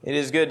It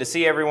is good to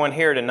see everyone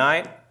here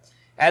tonight.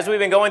 As we've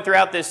been going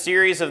throughout this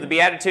series of the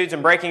Beatitudes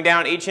and breaking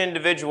down each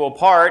individual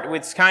part,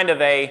 it's kind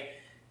of a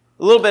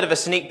little bit of a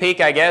sneak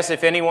peek, I guess.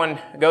 If anyone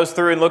goes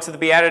through and looks at the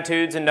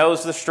Beatitudes and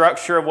knows the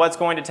structure of what's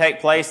going to take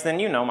place, then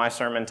you know my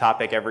sermon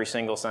topic every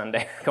single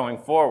Sunday going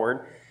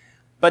forward.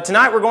 But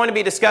tonight we're going to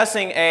be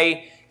discussing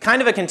a kind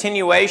of a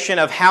continuation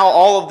of how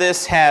all of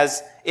this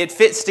it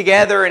fits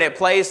together and it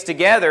plays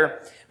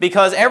together,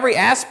 because every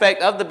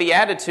aspect of the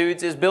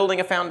Beatitudes is building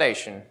a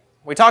foundation.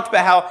 We talked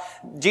about how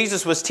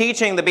Jesus was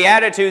teaching the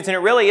Beatitudes, and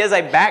it really is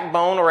a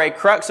backbone or a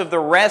crux of the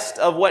rest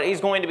of what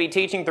He's going to be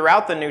teaching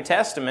throughout the New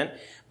Testament.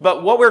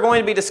 But what we're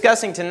going to be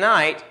discussing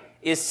tonight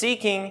is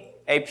seeking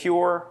a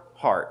pure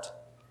heart.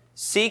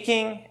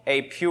 Seeking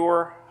a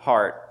pure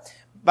heart.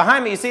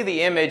 Behind me you see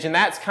the image, and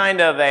that's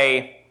kind of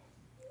a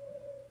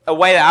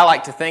way that I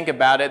like to think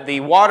about it.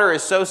 The water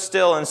is so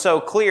still and so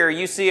clear,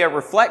 you see a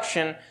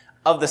reflection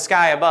of the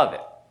sky above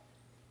it.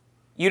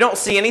 You don't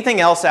see anything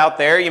else out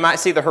there. You might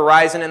see the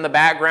horizon in the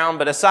background,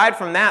 but aside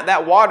from that,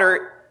 that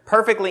water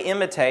perfectly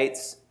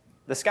imitates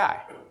the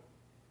sky.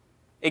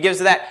 It gives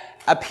that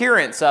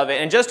appearance of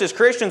it. And just as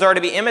Christians are to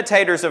be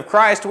imitators of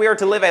Christ, we are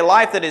to live a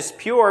life that is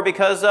pure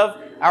because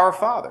of our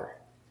Father.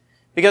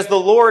 Because the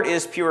Lord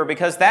is pure,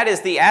 because that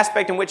is the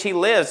aspect in which He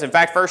lives. In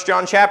fact, 1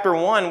 John chapter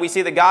 1, we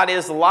see that God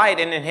is light,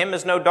 and in Him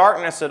is no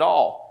darkness at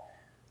all.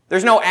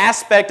 There's no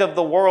aspect of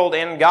the world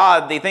in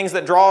God, the things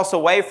that draw us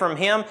away from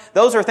Him,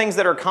 those are things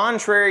that are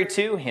contrary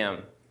to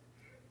Him.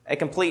 A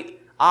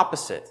complete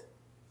opposite.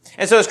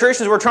 And so as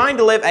Christians, we're trying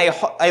to live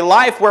a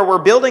life where we're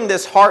building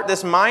this heart,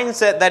 this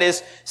mindset that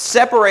is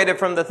separated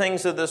from the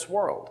things of this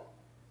world.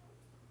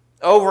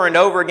 Over and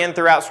over again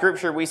throughout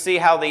Scripture, we see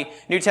how the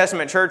New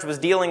Testament church was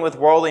dealing with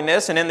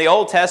worldliness, and in the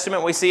Old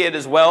Testament we see it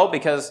as well,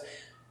 because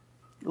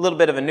a little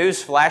bit of a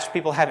news flash,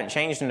 people haven't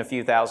changed in a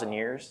few thousand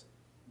years.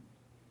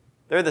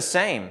 They're the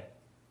same.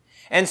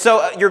 And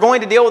so you're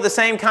going to deal with the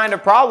same kind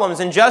of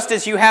problems. And just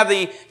as you have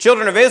the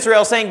children of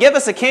Israel saying, give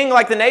us a king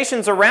like the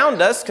nations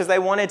around us, because they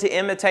wanted to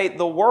imitate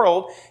the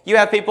world, you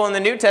have people in the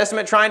New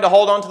Testament trying to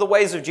hold on to the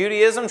ways of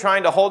Judaism,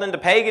 trying to hold into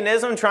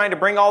paganism, trying to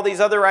bring all these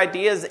other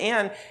ideas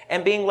in,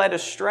 and being led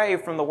astray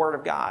from the Word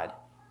of God.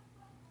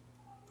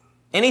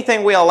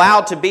 Anything we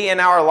allow to be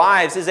in our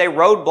lives is a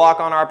roadblock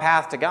on our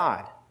path to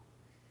God.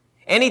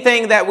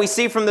 Anything that we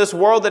see from this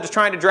world that is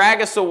trying to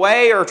drag us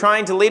away or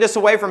trying to lead us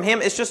away from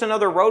Him is just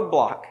another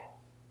roadblock.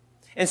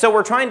 And so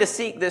we're trying to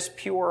seek this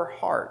pure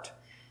heart.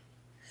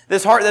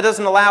 This heart that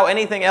doesn't allow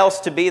anything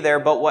else to be there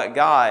but what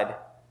God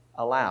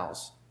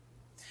allows.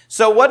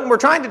 So what we're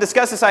trying to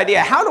discuss this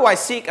idea, how do I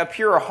seek a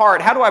pure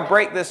heart? How do I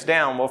break this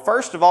down? Well,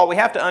 first of all, we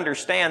have to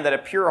understand that a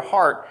pure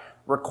heart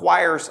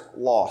requires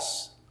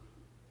loss.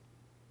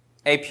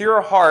 A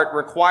pure heart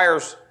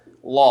requires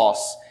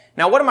loss.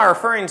 Now, what am I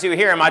referring to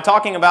here? Am I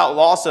talking about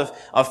loss of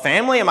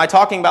family? Am I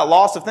talking about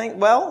loss of things?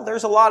 Well,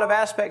 there's a lot of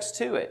aspects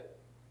to it.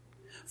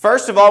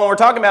 First of all, when we're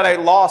talking about a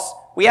loss,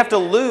 we have to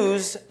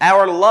lose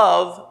our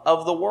love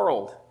of the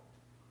world.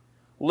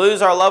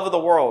 Lose our love of the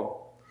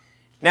world.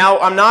 Now,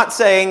 I'm not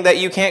saying that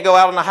you can't go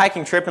out on a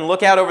hiking trip and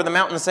look out over the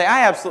mountains and say,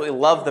 I absolutely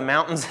love the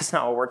mountains. That's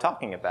not what we're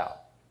talking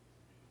about.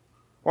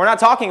 We're not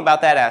talking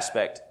about that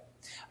aspect.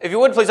 If you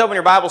would, please open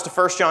your Bibles to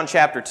 1 John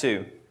chapter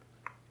 2.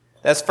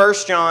 That's 1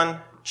 John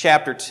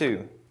chapter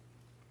 2.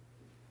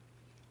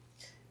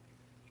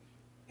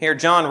 Here,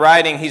 John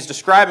writing, he's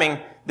describing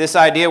this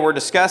idea we're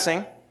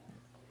discussing.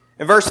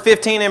 In verse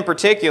 15 in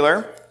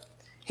particular,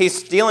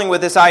 he's dealing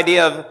with this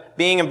idea of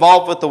being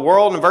involved with the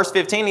world. In verse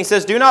 15, he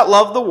says, do not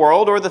love the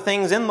world or the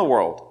things in the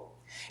world.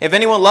 If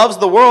anyone loves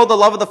the world, the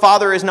love of the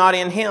Father is not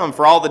in him.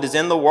 For all that is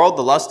in the world,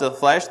 the lust of the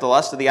flesh, the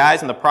lust of the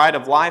eyes, and the pride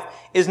of life,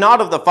 is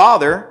not of the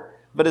Father,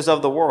 but is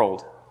of the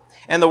world.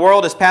 And the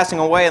world is passing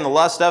away in the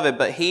lust of it,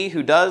 but he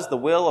who does the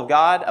will of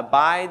God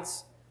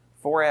abides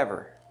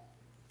forever.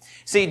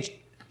 See,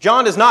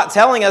 John is not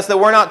telling us that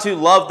we're not to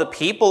love the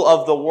people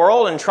of the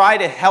world and try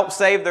to help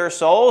save their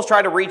souls,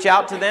 try to reach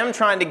out to them,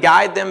 trying to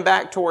guide them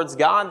back towards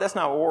God. That's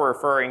not what we're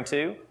referring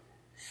to.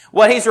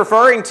 What he's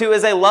referring to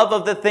is a love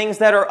of the things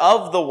that are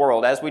of the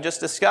world, as we just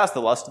discussed,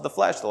 the lust of the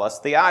flesh, the lust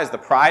of the eyes, the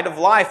pride of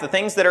life, the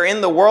things that are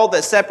in the world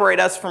that separate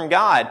us from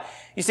God.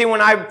 You see,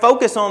 when I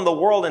focus on the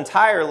world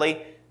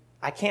entirely,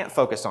 I can't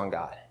focus on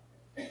God.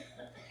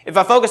 If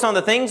I focus on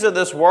the things of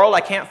this world, I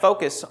can't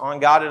focus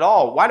on God at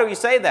all. Why do you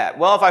say that?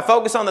 Well, if I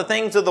focus on the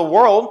things of the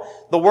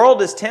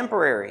world is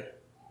temporary.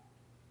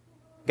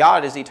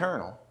 God is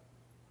eternal.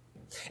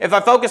 If I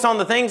focus on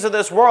the things of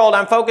this world,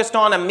 I'm focused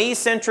on a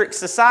me-centric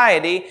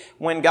society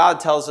when God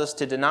tells us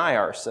to deny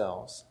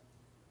ourselves.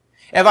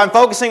 If I'm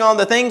focusing on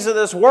the things of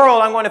this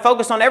world, I'm going to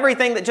focus on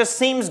everything that just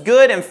seems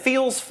good and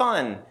feels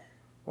fun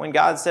when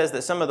God says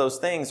that some of those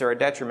things are a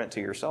detriment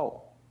to your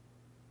soul.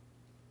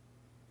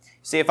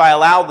 See, if I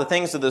allow the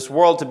things of this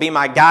world to be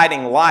my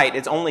guiding light,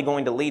 it's only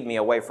going to lead me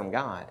away from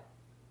God.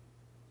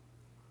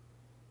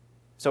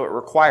 So it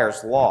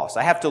requires loss.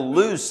 I have to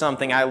lose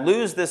something. I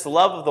lose this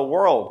love of the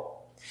world.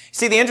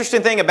 See, the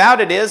interesting thing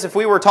about it is, if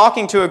we were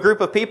talking to a group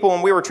of people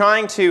and we were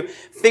trying to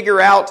figure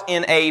out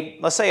in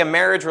let's say a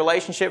marriage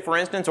relationship, for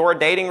instance, or a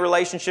dating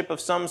relationship of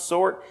some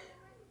sort,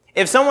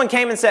 if someone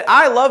came and said,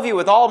 I love you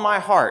with all my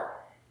heart,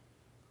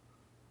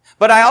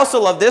 but I also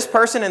love this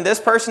person and this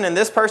person and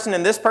this person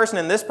and this person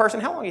and this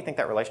person, how long do you think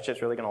that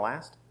relationship's really going to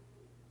last?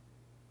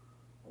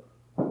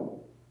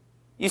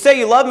 You say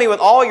you love me with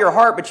all your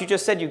heart, but you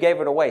just said you gave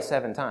it away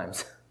 7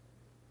 times.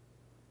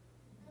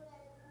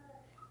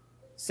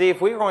 See,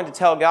 if we were going to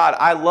tell God,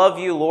 I love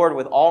you, Lord,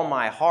 with all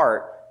my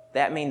heart,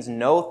 that means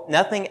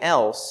nothing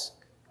else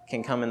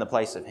can come in the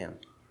place of Him.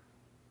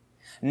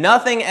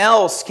 Nothing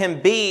else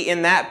can be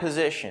in that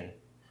position.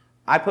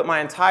 I put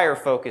my entire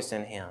focus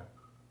in Him.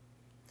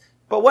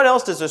 But what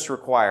else does this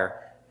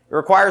require? It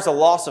requires a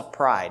loss of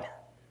pride.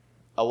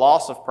 A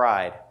loss of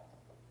pride.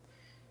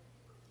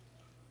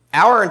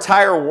 Our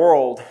entire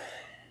world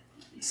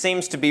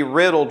seems to be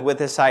riddled with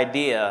this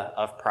idea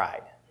of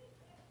pride.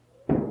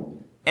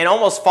 And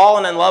almost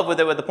fallen in love with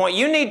it, with the point,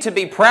 you need to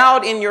be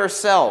proud in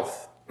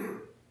yourself.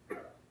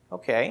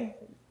 Okay.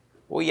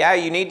 Well, yeah,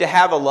 you need to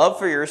have a love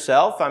for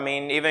yourself. I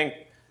mean, even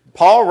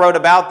Paul wrote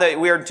about that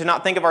we are to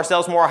not think of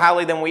ourselves more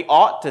highly than we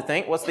ought to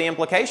think. What's the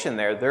implication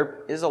there?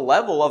 There is a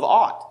level of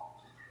ought.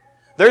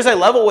 There's a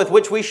level with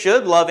which we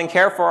should love and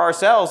care for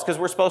ourselves because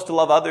we're supposed to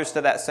love others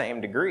to that same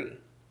degree.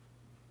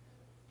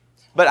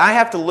 But I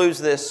have to lose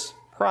this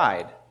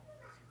pride.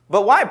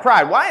 But why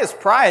pride? Why is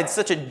pride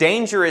such a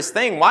dangerous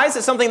thing? Why is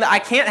it something that I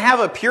can't have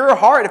a pure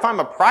heart if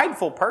I'm a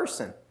prideful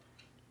person?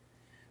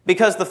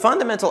 Because the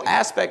fundamental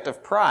aspect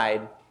of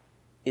pride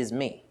is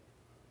me.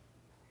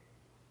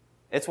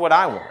 It's what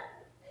I want,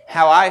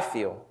 how I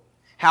feel,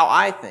 how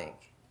I think.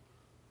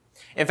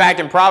 In fact,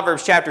 in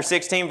Proverbs chapter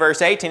 16,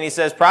 verse 18, he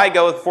says, pride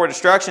goeth before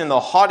destruction, and the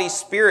haughty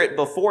spirit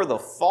before the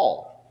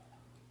fall.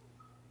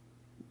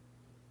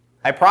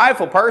 A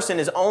prideful person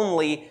is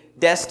only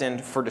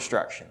destined for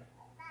destruction.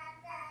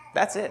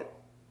 That's it.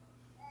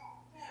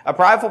 A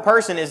prideful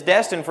person is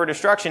destined for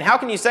destruction. How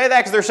can you say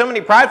that? Because there's so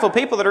many prideful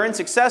people that are in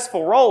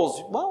successful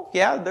roles. Well,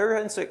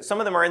 yeah, some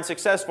of them are in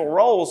successful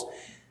roles,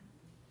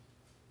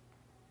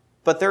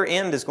 but their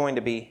end is going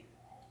to be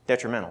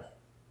detrimental.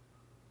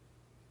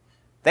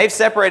 They've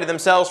separated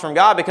themselves from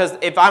God because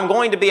if I'm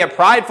going to be a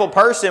prideful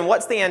person,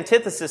 what's the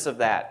antithesis of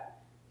that?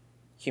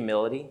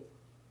 Humility.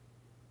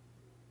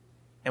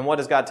 And what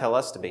does God tell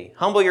us to be?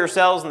 Humble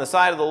yourselves in the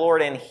sight of the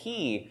Lord, and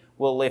He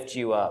will lift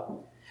you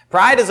up.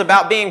 Pride is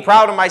about being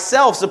proud of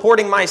myself,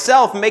 supporting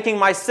myself, making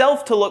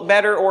myself to look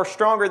better or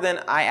stronger than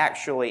I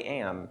actually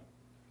am.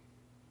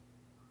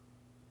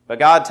 But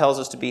God tells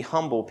us to be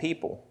humble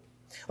people.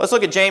 Let's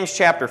look at James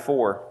chapter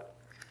 4.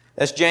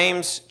 That's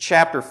James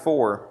chapter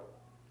 4.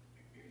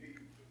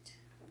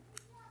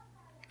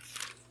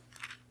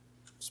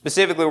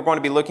 Specifically, we're going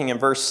to be looking in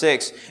verse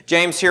 6.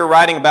 James here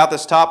writing about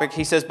this topic,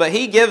 he says, but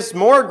He gives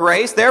more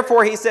grace.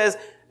 Therefore, he says,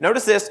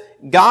 notice this,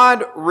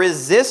 God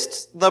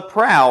resists the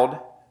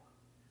proud,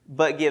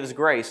 but gives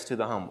grace to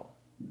the humble.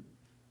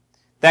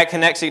 That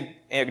connects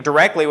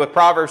directly with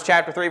Proverbs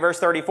chapter 3, verse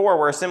 34,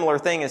 where a similar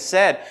thing is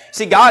said.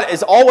 See, God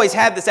has always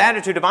had this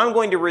attitude of, I'm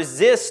going to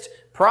resist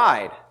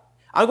pride.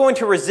 I'm going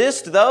to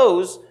resist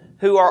those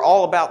who are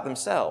all about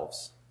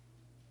themselves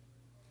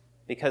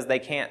because they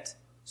can't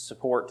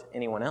support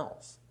anyone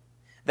else.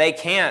 They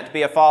can't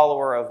be a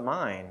follower of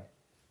mine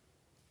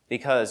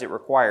because it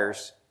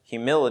requires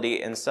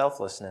humility and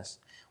selflessness.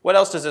 What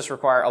else does this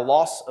require? A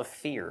loss of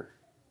fear.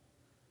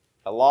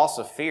 A loss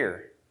of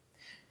fear.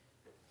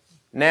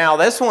 Now,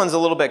 this one's a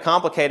little bit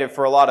complicated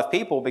for a lot of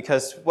people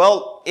because,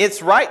 well,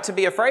 it's right to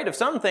be afraid of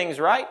some things,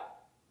 right?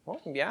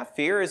 Well, yeah,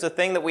 fear is a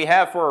thing that we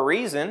have for a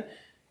reason.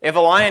 If a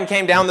lion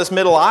came down this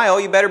middle aisle,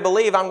 you better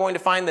believe I'm going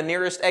to find the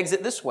nearest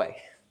exit this way.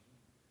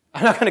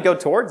 I'm not going to go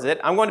towards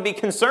it. I'm going to be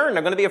concerned.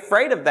 I'm going to be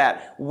afraid of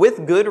that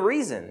with good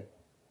reason.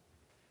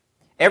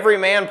 Every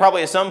man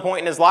probably at some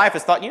point in his life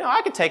has thought,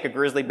 I could take a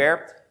grizzly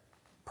bear.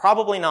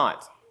 Probably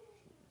not.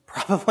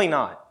 Probably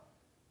not.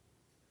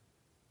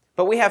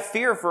 But we have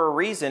fear for a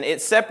reason.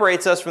 It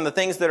separates us from the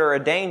things that are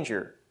a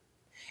danger.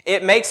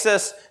 It makes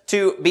us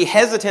to be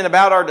hesitant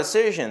about our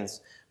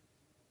decisions.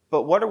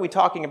 But what are we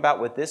talking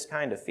about with this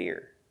kind of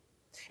fear?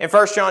 In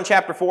 1 John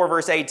chapter 4,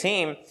 verse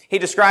 18, he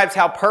describes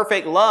how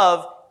perfect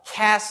love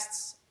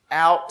casts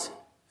out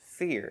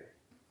fear.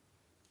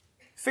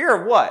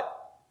 Fear of what?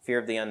 Fear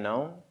of the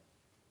unknown?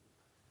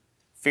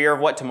 Fear of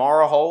what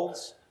tomorrow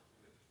holds?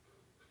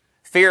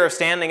 Fear of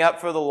standing up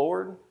for the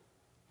Lord?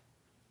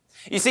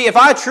 You see, if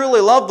I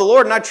truly love the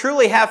Lord and I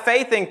truly have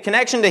faith and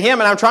connection to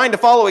Him and I'm trying to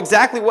follow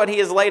exactly what He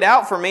has laid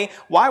out for me,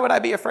 why would I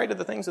be afraid of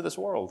the things of this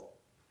world?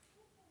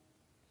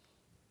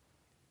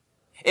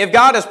 If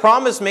God has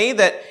promised me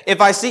that if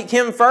I seek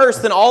Him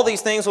first, then all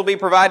these things will be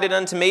provided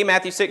unto me,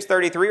 Matthew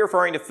 6:33,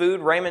 referring to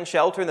food, raiment,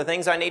 shelter, and the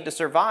things I need to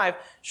survive,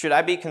 should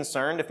I be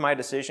concerned if my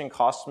decision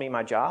costs me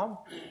my job?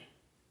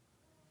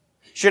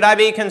 Should I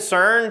be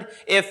concerned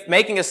if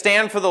making a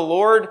stand for the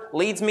Lord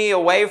leads me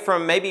away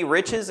from maybe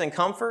riches and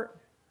comfort?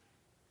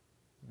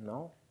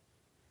 No.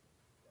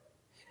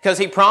 Because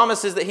He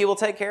promises that He will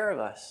take care of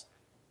us.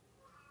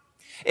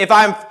 If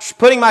I'm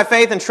putting my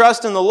faith and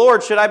trust in the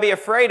Lord, should I be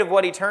afraid of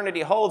what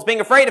eternity holds?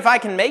 Being afraid if I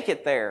can make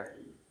it there?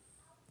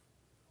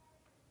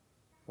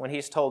 When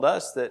He's told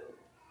us that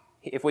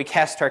if we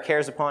cast our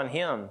cares upon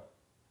Him,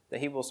 that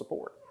He will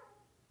support.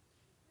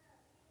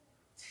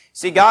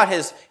 See, God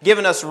has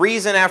given us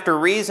reason after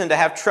reason to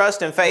have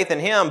trust and faith in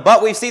Him,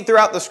 but we see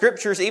throughout the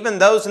Scriptures, even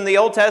those in the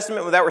Old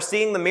Testament that were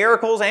seeing the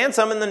miracles and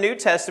some in the New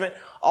Testament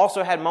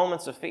also had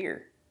moments of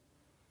fear.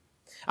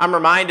 I'm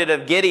reminded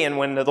of Gideon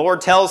when the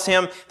Lord tells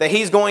him that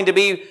he's going to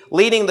be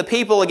leading the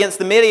people against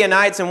the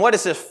Midianites, and what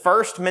is his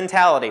first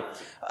mentality?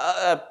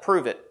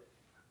 Prove it.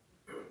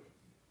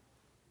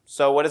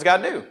 So what does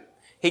God do?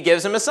 He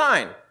gives him a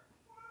sign.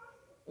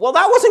 Well,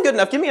 that wasn't good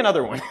enough. Give me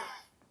another one.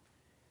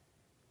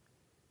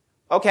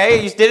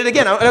 Okay, you did it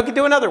again. I could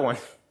do another one.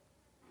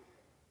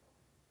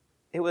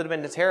 It would have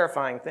been a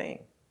terrifying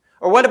thing.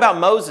 Or what about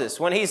Moses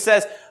when he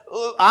says,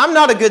 I'm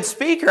not a good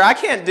speaker. I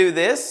can't do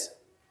this.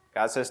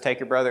 God says, take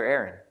your brother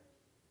Aaron.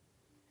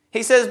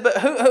 He says, but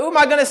who am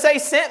I going to say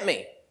sent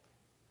me?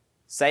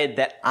 Say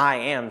that I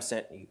am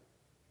sent you.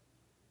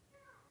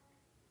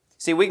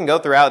 See, we can go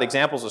throughout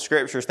examples of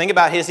Scriptures. Think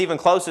about His even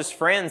closest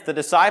friends, the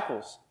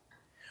disciples.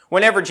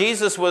 Whenever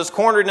Jesus was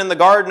cornered in the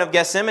Garden of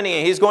Gethsemane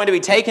and He's going to be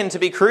taken to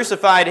be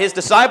crucified, His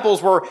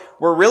disciples were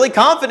really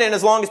confident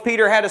as long as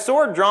Peter had a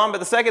sword drawn, but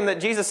the second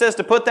that Jesus says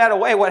to put that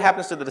away, what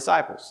happens to the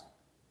disciples?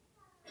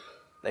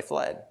 They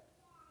fled.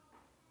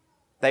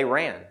 They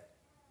ran.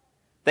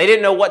 They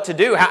didn't know what to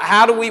do.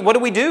 What do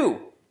we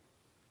do?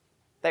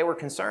 They were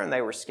concerned.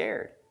 They were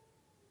scared.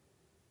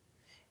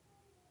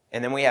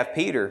 And then we have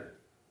Peter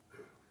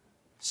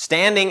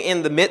standing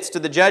in the midst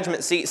of the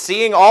judgment seat,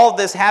 seeing all of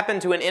this happen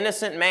to an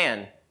innocent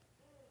man.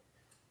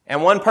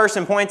 And one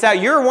person points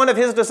out, you're one of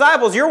His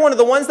disciples. You're one of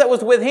the ones that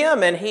was with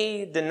Him. And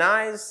he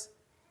denies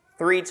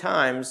 3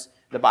 times.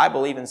 The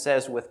Bible even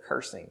says with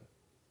cursing.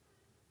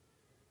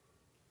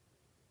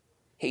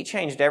 He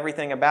changed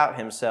everything about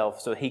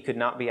himself so he could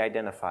not be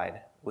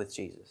identified with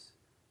Jesus.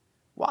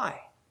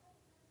 Why?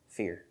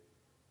 Fear.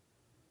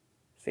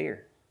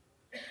 Fear.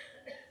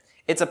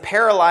 It's a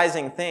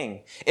paralyzing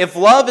thing. If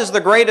love is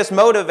the greatest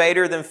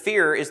motivator, then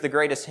fear is the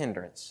greatest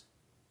hindrance.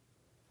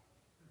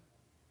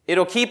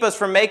 It'll keep us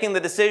from making the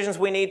decisions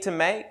we need to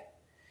make.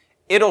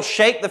 It'll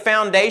shake the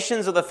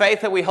foundations of the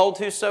faith that we hold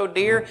to so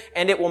dear,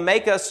 and it will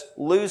make us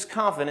lose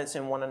confidence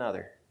in one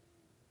another.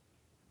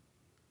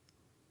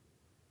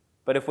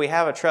 But if we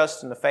have a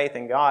trust and a faith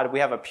in God, if we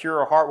have a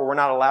pure heart where we're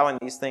not allowing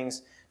these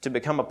things to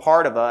become a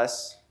part of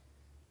us,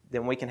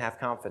 then we can have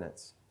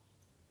confidence.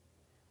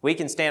 We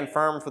can stand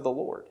firm for the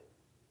Lord.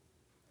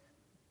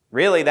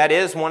 Really, that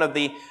is one of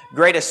the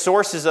greatest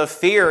sources of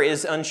fear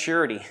is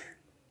unsurety,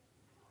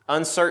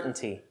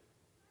 uncertainty,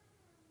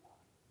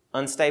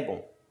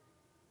 unstable.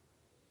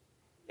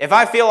 If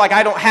I feel like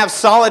I don't have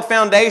solid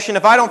foundation,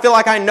 if I don't feel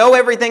like I know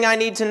everything I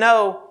need to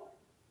know,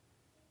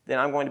 then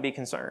I'm going to be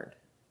concerned.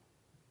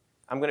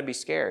 I'm going to be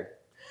scared.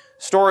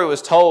 A story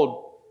was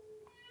told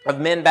of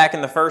men back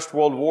in the First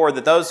World War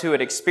that those who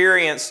had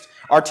experienced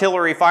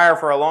artillery fire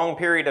for a long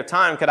period of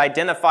time could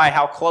identify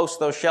how close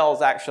those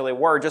shells actually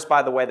were just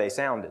by the way they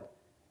sounded.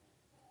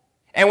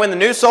 And when the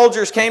new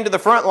soldiers came to the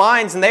front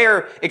lines and they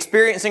are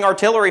experiencing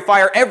artillery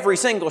fire, every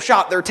single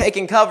shot, they're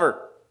taking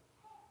cover.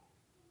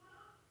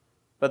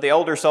 But the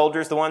older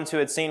soldiers, the ones who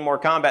had seen more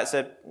combat,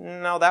 said,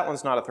 no, that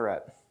one's not a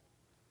threat.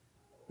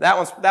 That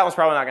one's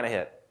probably not going to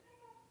hit.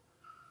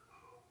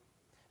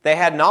 They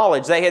had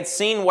knowledge. They had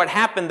seen what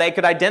happened. They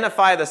could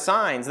identify the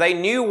signs. They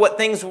knew what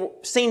things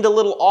seemed a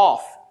little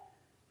off.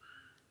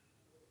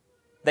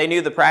 They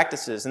knew the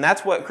practices. And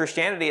that's what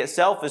Christianity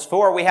itself is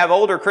for. We have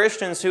older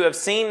Christians who have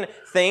seen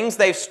things.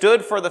 They've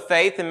stood for the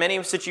faith in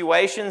many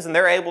situations, and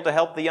they're able to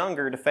help the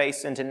younger to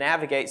face and to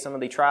navigate some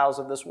of the trials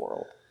of this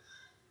world.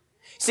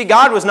 See,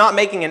 God was not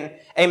making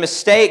a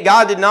mistake.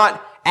 God did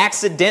not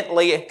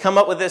accidentally come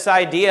up with this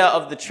idea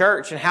of the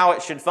church and how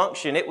it should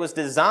function. It was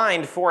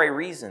designed for a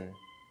reason,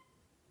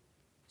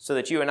 so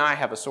that you and I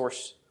have a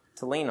source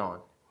to lean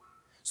on,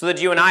 so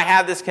that you and I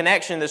have this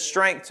connection, this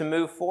strength to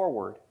move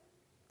forward.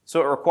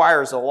 So it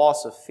requires a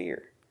loss of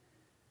fear,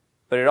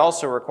 but it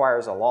also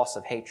requires a loss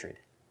of hatred.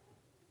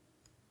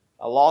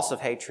 A loss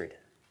of hatred.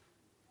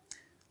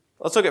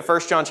 Let's look at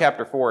 1 John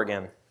chapter 4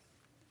 again.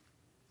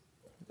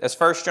 That's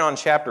 1 John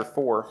chapter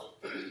 4.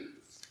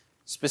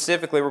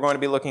 Specifically, we're going to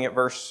be looking at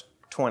verse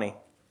 20.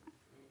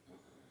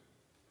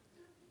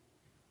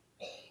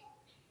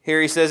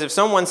 Here he says, if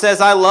someone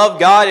says, I love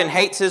God and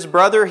hates his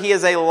brother, he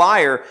is a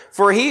liar.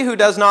 For he who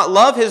does not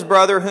love his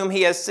brother whom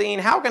he has seen,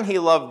 how can he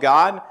love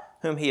God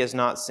whom he has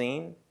not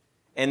seen?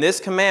 And this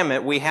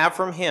commandment we have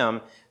from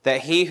him,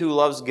 that he who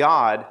loves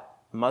God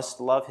must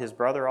love his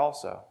brother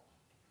also.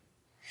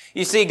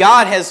 You see,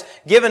 God has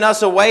given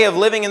us a way of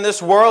living in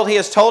this world. He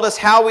has told us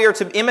how we are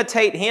to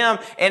imitate Him.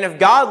 And if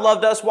God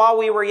loved us while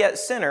we were yet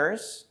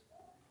sinners,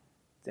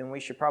 then we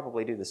should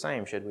probably do the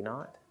same, should we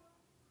not?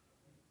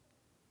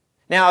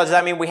 Now, does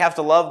that mean we have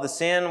to love the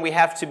sin? We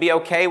have to be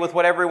okay with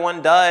what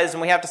everyone does?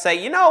 And we have to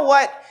say, you know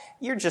what?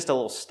 You're just a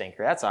little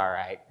stinker. That's all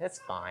right. That's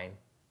fine.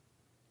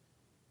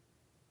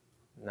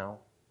 No.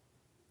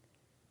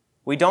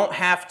 We don't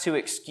have to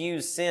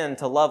excuse sin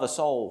to love a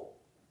soul.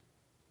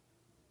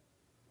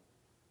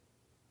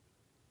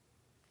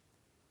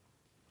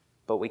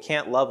 But we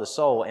can't love a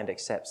soul and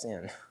accept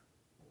sin.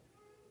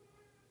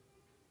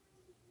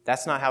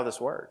 That's not how this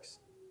works.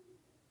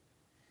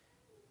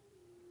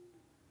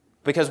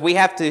 Because we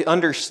have to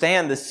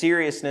understand the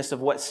seriousness of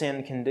what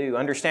sin can do,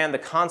 understand the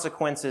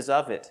consequences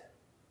of it.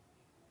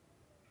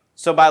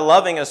 So by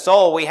loving a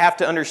soul, we have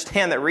to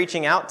understand that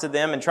reaching out to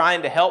them and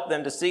trying to help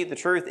them to see the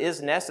truth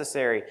is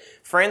necessary.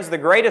 Friends, the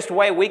greatest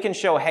way we can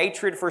show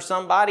hatred for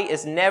somebody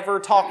is never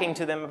talking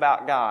to them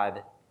about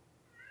God.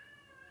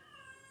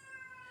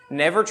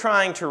 Never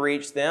trying to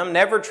reach them,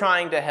 never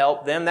trying to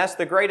help them. That's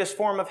the greatest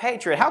form of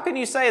hatred. How can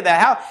you say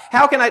that?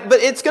 How can I? But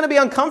it's going to be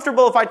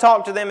uncomfortable if I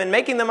talk to them, and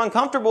making them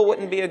uncomfortable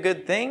wouldn't be a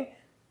good thing.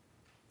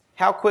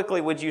 How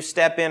quickly would you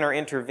step in or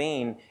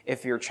intervene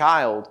if your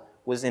child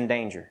was in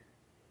danger?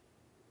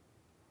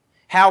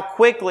 How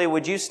quickly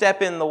would you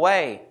step in the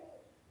way?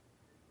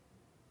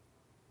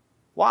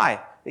 Why?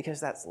 Because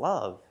that's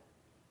love.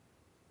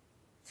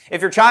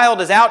 If your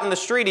child is out in the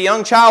street, a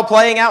young child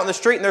playing out in the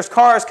street and there's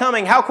cars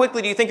coming, how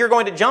quickly do you think you're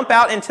going to jump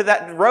out into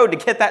that road to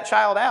get that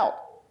child out?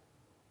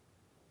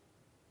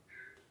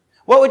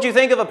 What would you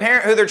think of a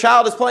parent who their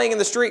child is playing in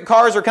the street,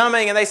 cars are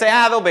coming, and they say,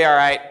 they'll be all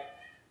right.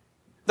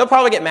 They'll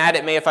probably get mad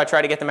at me if I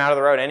try to get them out of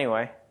the road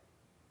anyway.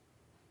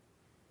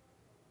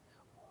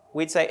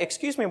 We'd say,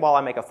 excuse me while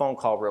I make a phone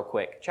call real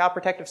quick. Child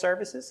Protective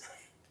Services?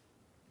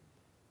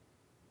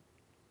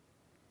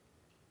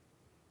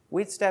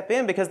 We'd step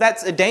in because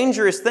that's a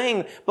dangerous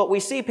thing, but we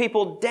see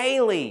people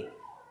daily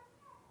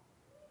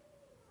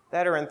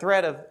that are in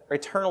threat of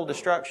eternal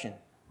destruction.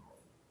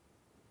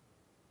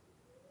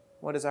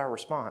 What is our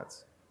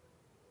response?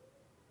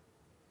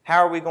 How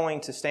are we going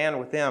to stand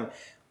with them?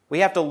 We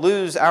have to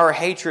lose our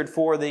hatred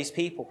for these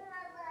people.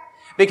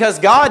 Because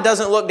God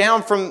doesn't look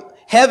down from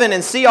heaven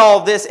and see all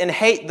this and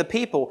hate the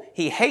people.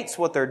 He hates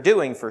what they're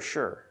doing for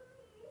sure.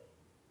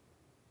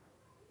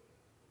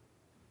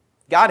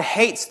 God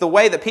hates the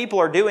way that people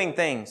are doing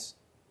things.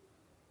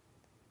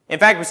 In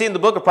fact, we see in the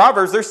book of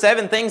Proverbs, there's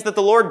 7 things that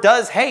the Lord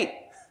does hate.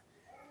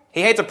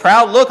 He hates a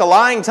proud look, a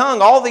lying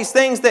tongue, all these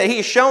things that He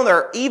has shown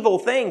are evil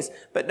things.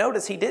 But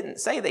notice He didn't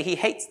say that He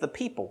hates the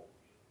people.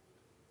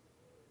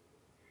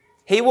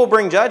 He will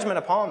bring judgment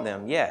upon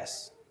them,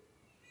 yes.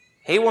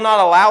 He will not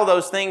allow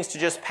those things to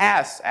just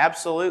pass,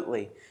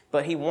 absolutely.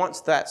 But He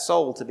wants that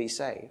soul to be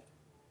saved.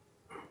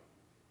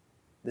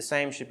 The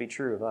same should be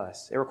true of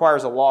us. It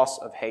requires a loss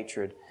of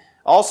hatred.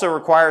 Also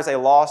requires a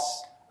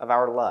loss of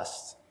our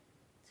lust.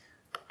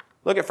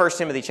 Look at 1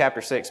 Timothy chapter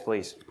 6,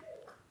 please.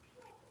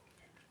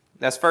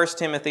 That's 1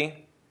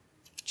 Timothy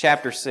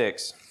chapter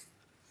 6.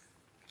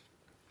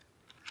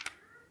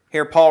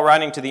 Here Paul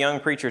writing to the young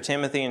preacher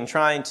Timothy and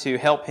trying to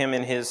help him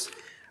in his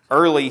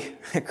early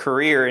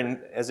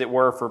career, as it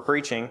were, for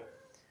preaching.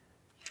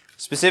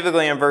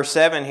 Specifically in verse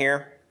 7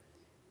 here,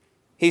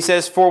 he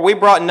says, "For we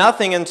brought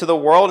nothing into the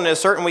world, and it is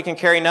certain we can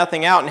carry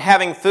nothing out. And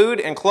having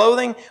food and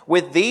clothing,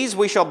 with these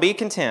we shall be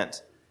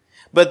content.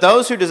 But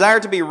those who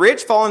desire to be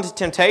rich fall into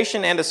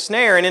temptation and a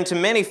snare, and into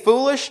many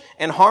foolish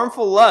and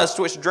harmful lusts,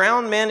 which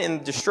drown men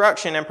in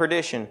destruction and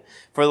perdition.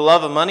 For the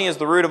love of money is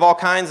the root of all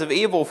kinds of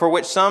evil, for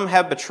which some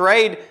have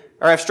betrayed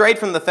or have strayed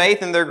from the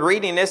faith in their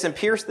greediness and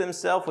pierced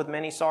themselves with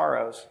many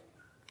sorrows."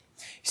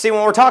 You see,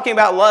 when we're talking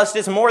about lust,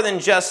 it's more than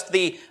just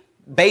the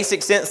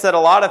basic sense that a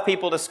lot of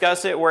people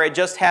discuss it, where it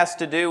just has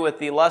to do with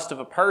the lust of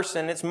a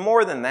person. It's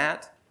more than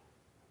that.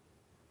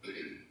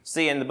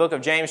 See, in the book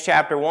of James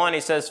chapter 1, he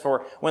says,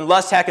 "For when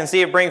lust hath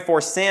conceived, bring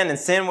forth sin, and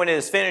sin when it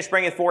is finished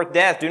bringeth forth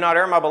death. Do not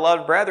err, my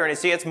beloved brethren." And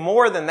see, it's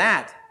more than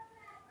that.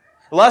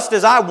 Lust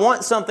is, I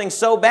want something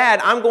so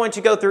bad, I'm going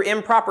to go through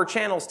improper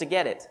channels to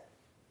get it.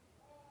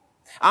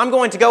 I'm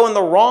going to go in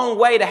the wrong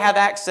way to have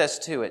access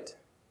to it.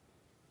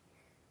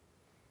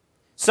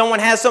 Someone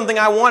has something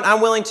I want, I'm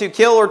willing to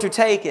kill or to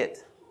take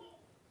it.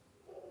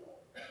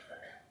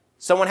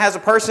 Someone has a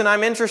person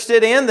I'm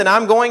interested in, then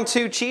I'm going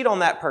to cheat on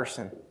that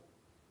person.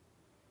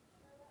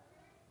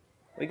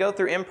 We go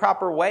through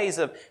improper ways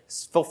of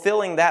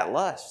fulfilling that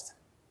lust.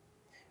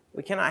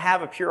 We cannot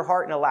have a pure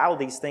heart and allow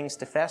these things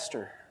to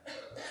fester.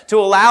 To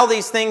allow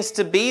these things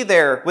to be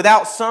there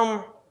without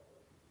some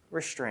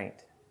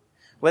restraint.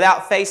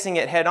 Without facing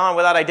it head on,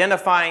 without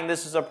identifying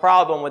this is a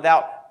problem,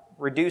 without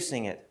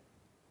reducing it.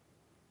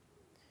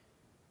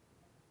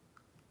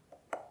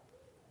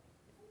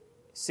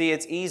 See,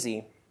 it's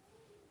easy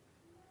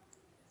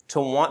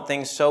to want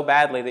things so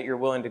badly that you're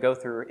willing to go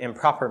through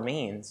improper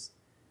means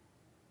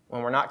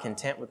when we're not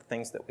content with the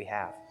things that we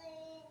have.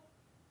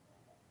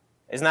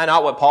 Isn't that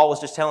not what Paul was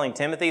just telling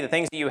Timothy? The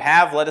things that you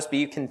have, let us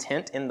be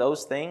content in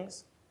those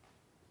things.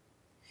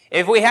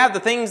 If we have the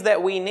things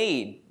that we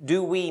need,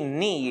 do we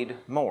need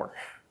more?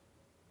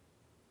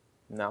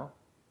 No.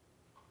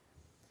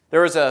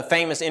 There was a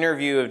famous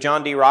interview of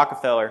John D.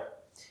 Rockefeller.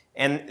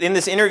 And in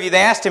this interview,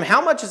 they asked him,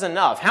 how much is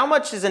enough? How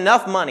much is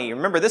enough money?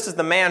 Remember, this is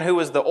the man who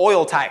was the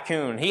oil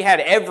tycoon. He had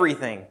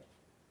everything.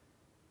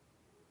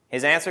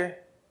 His answer?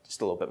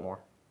 Just a little bit more.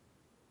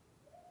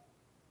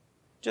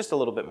 Just a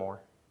little bit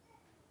more.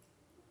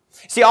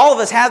 See, all of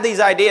us have these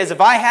ideas.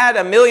 If I had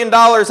 $1 million,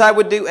 I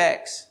would do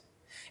X.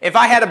 If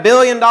I had $1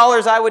 billion,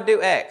 I would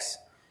do X.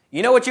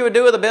 You know what you would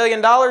do with $1 billion?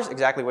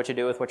 Exactly what you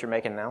do with what you're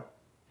making now.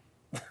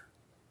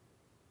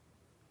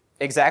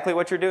 Exactly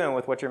what you're doing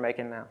with what you're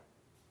making now.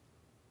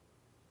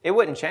 It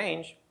wouldn't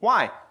change.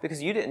 Why?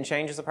 Because you didn't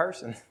change as a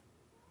person.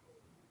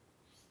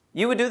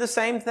 You would do the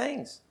same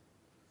things.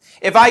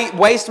 If I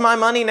waste my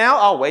money now,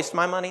 I'll waste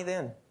my money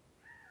then.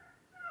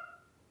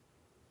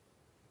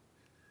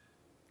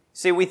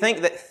 See, we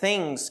think that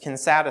things can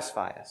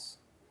satisfy us.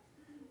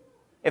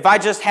 If I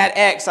just had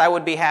X, I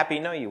would be happy.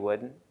 No, you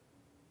wouldn't.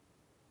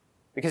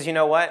 Because you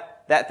know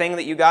what? That thing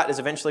that you got is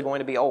eventually going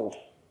to be old.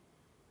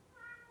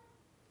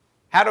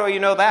 How do you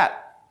know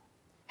that?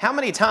 How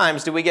many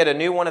times do we get a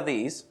new one of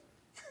these,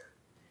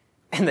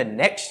 and the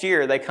next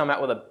year they come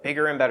out with a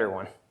bigger and better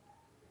one?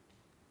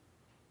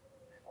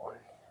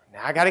 Now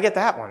I got to get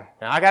that one.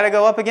 Now I got to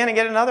go up again and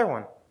get another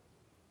one.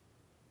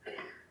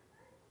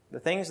 The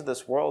things of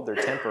this world, they're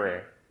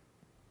temporary.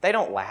 They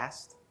don't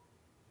last.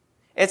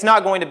 It's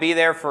not going to be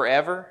there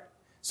forever,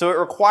 so it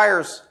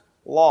requires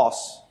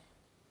loss.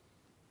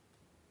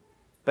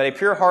 But a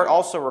pure heart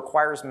also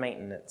requires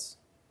maintenance.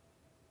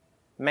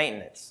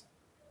 Maintenance.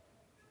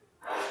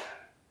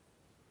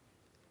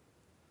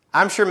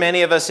 I'm sure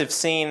many of us have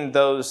seen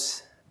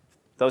those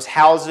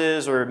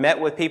houses or met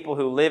with people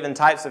who live in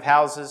types of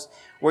houses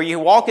where you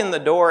walk in the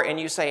door and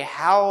you say,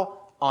 how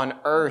on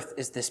earth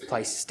is this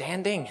place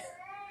standing?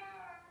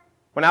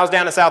 When I was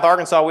down in South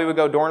Arkansas, we would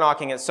go door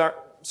knocking at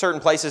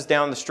certain places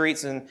down the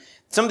streets, and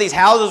some of these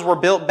houses were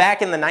built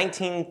back in the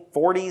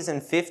 1940s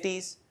and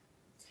 50s.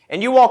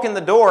 And you walk in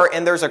the door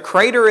and there's a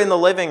crater in the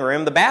living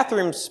room, the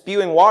bathroom's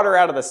spewing water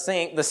out of the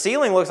sink, the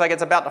ceiling looks like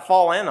it's about to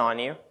fall in on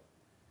you.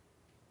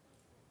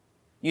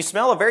 You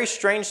smell a very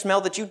strange smell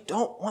that you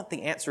don't want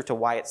the answer to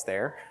why it's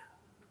there.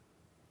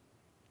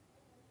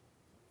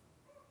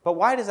 But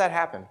why does that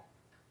happen?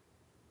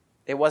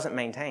 It wasn't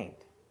maintained.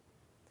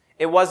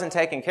 It wasn't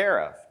taken care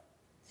of.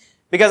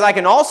 Because I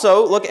can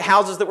also look at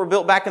houses that were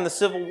built back in the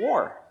Civil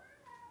War.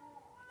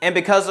 And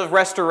because of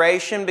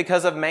restoration,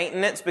 because of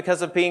maintenance,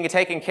 because of being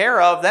taken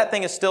care of, that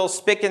thing is still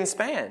spick and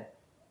span.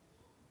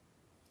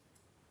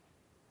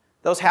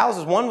 Those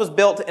houses, one was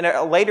built in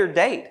a later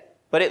date,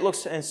 but it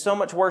looks in so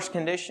much worse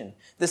condition.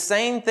 The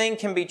same thing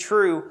can be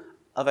true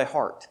of a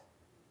heart.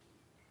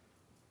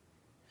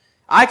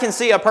 I can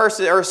see a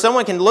person, or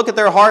someone can look at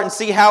their heart and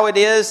see how it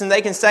is, and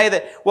they can say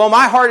that, well,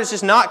 my heart is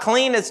just not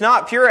clean, it's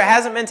not pure, it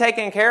hasn't been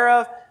taken care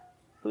of.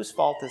 Whose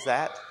fault is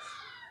that?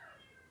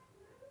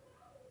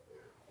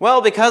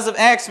 Well, because of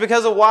X,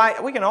 because of Y.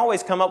 We can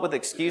always come up with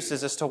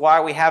excuses as to why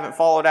we haven't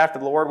followed after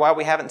the Lord, why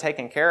we haven't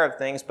taken care of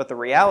things, but the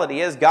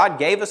reality is God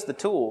gave us the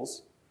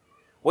tools.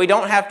 We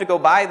don't have to go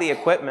buy the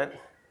equipment.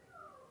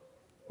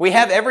 We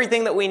have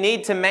everything that we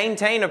need to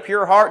maintain a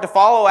pure heart, to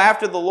follow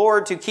after the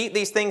Lord, to keep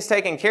these things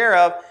taken care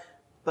of,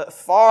 but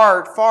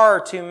far, far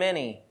too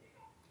many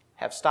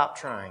have stopped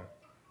trying.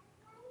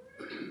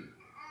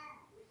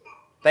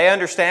 They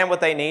understand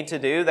what they need to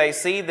do. They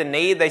see the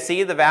need. They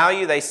see the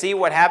value. They see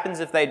what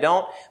happens if they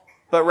don't.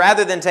 But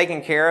rather than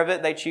taking care of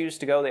it, they choose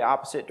to go the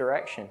opposite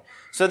direction.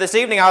 So this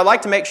evening, I would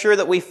like to make sure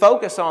that we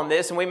focus on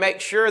this and we make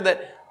sure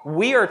that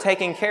we are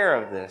taking care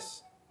of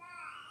this.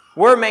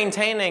 We're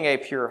maintaining a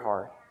pure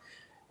heart.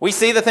 We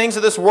see the things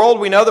of this world.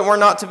 We know that we're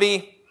not to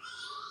be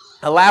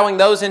allowing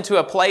those into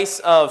a place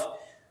of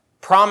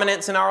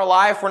prominence in our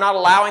life. We're not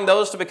allowing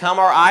those to become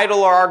our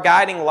idol or our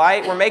guiding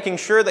light. We're making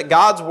sure that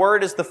God's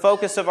Word is the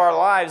focus of our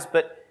lives,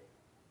 but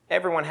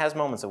everyone has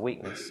moments of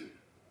weakness.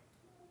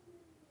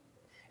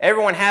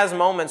 Everyone has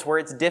moments where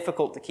it's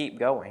difficult to keep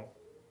going.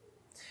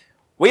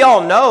 We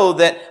all know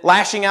that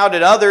lashing out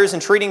at others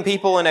and treating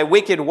people in a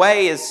wicked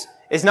way is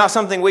not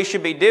something we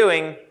should be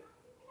doing,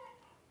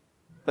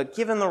 but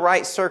given the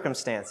right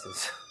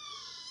circumstances,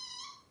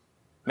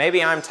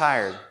 maybe I'm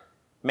tired.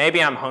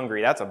 Maybe I'm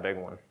hungry. That's a big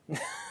one.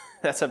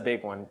 That's a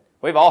big one.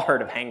 We've all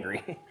heard of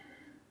hangry.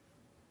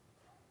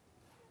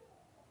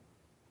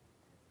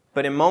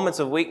 But in moments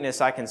of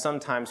weakness, I can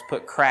sometimes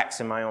put cracks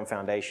in my own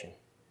foundation.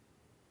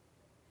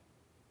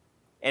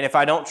 And if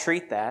I don't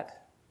treat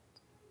that,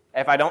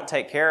 if I don't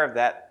take care of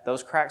that,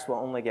 those cracks will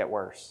only get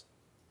worse.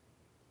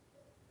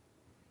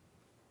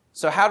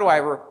 So how do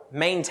I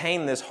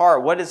maintain this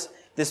heart? What is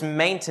this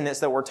maintenance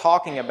that we're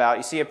talking about?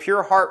 You see, a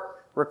pure heart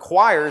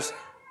requires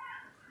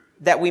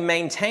that we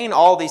maintain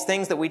all these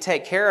things, that we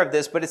take care of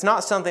this, but it's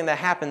not something that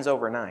happens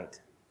overnight.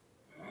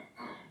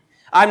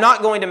 I'm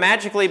not going to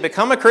magically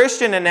become a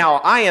Christian and now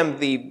I am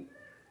the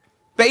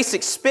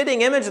basic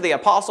spitting image of the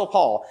Apostle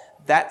Paul.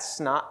 That's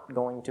not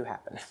going to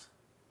happen.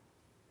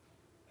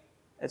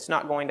 It's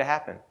not going to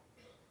happen.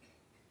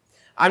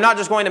 I'm not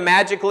just going to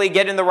magically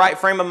get in the right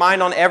frame of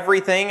mind on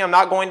everything. I'm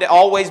not going to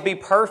always be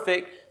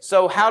perfect.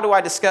 So how do I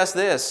discuss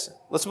this?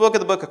 Let's look at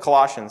the book of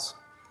Colossians.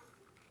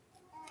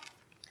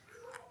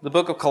 The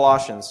book of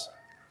Colossians.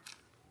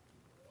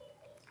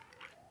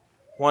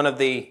 One of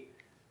the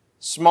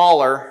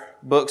smaller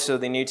books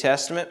of the New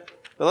Testament.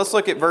 But let's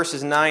look at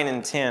verses 9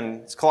 and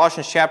 10. It's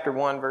Colossians chapter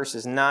 1,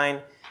 verses 9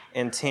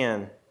 and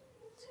 10.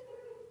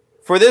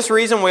 For this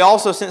reason we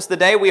also, since the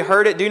day we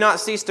heard it, do not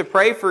cease to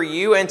pray for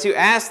you and to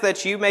ask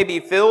that you may be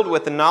filled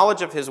with the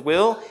knowledge of His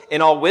will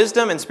in all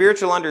wisdom and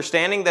spiritual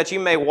understanding, that you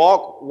may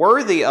walk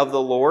worthy of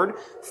the Lord,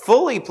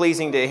 fully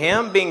pleasing to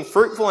Him, being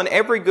fruitful in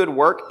every good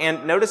work,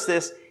 and notice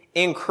this,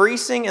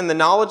 increasing in the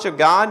knowledge of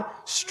God,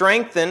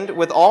 strengthened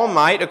with all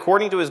might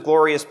according to His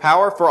glorious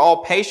power, for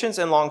all patience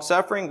and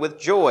long-suffering with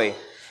joy,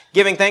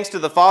 giving thanks to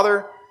the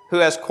Father who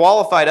has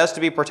qualified us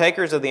to be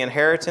partakers of the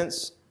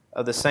inheritance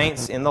of the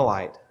saints in the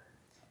light.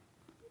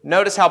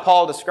 Notice how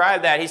Paul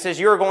described that. He says,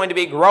 you're going to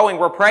be growing.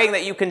 We're praying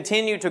that you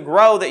continue to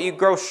grow, that you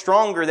grow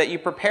stronger, that you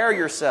prepare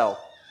yourself.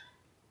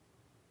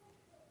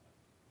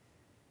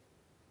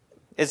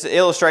 It's an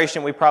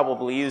illustration we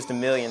probably used a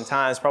million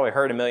times, probably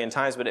heard a million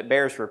times, but it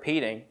bears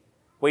repeating.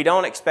 We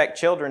don't expect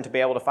children to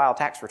be able to file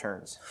tax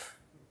returns.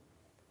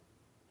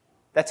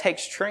 That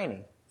takes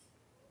training.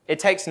 It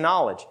takes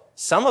knowledge.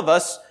 Some of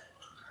us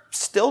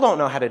still don't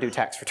know how to do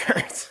tax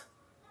returns.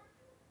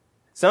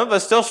 Some of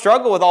us still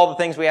struggle with all the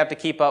things we have to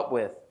keep up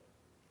with.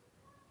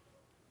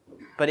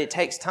 But it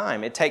takes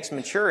time. It takes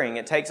maturing.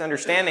 It takes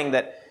understanding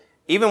that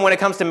even when it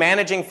comes to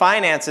managing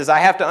finances, I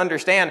have to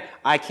understand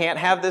I can't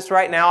have this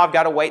right now. I've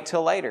got to wait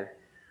till later.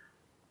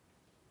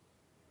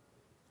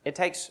 It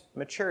takes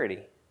maturity.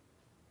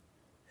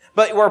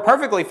 But we're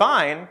perfectly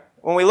fine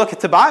when we look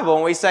at the Bible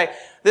and we say,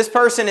 this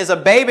person is a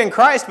babe in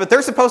Christ, but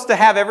they're supposed to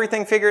have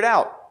everything figured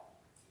out.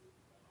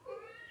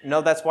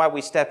 No, that's why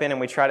we step in and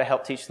we try to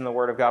help teach them the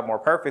Word of God more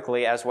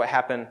perfectly, as what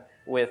happened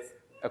with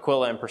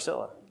Aquila and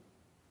Priscilla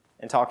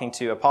in talking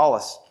to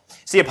Apollos.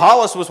 See,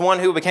 Apollos was one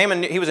who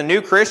he was a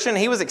new Christian.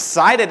 He was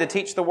excited to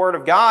teach the Word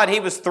of God. He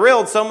was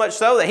thrilled so much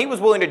so that he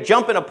was willing to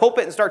jump in a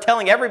pulpit and start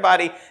telling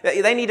everybody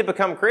that they need to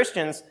become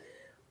Christians.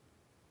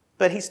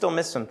 But he still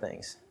missed some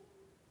things.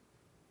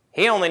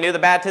 He only knew the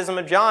baptism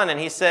of John, and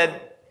he started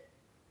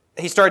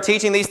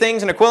teaching these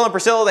things, and Aquila and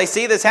Priscilla, they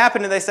see this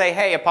happen, and they say,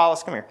 hey,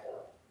 Apollos, come here.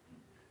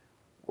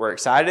 We're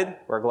excited.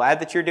 We're glad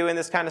that you're doing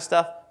this kind of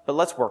stuff, but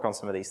let's work on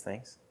some of these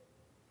things.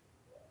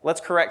 Let's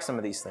correct some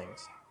of these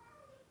things.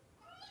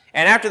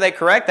 And after they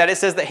correct that, it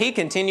says that he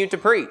continued to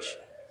preach.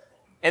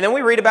 And then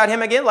we read about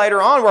him again later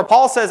on where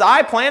Paul says,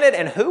 I planted,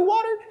 and who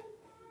watered?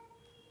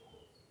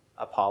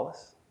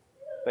 Apollos.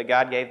 But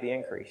God gave the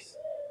increase.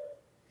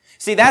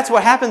 See, that's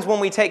what happens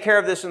when we take care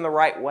of this in the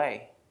right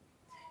way.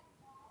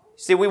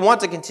 See, we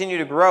want to continue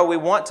to grow. We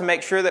want to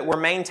make sure that we're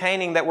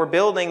maintaining, that we're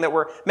building, that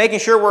we're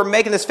making sure we're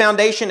making this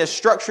foundation as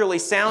structurally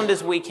sound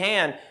as we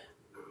can.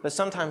 But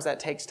sometimes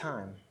that takes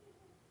time.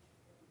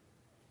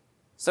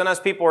 Sometimes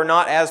people are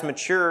not as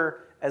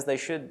mature as they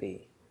should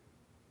be.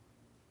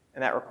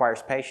 And that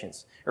requires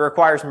patience. It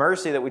requires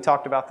mercy that we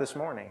talked about this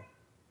morning.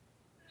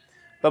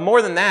 But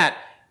more than that,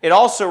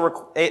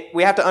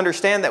 we have to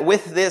understand that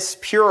with this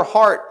pure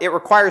heart, it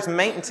requires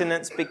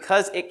maintenance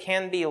because it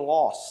can be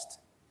lost.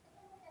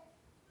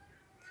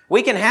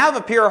 We can have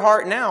a pure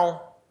heart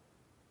now,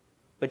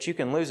 but you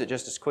can lose it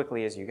just as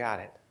quickly as you got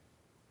it.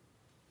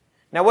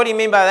 Now, what do you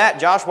mean by that,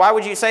 Josh? Why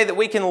would you say that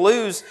we can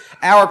lose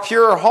our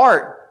pure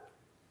heart?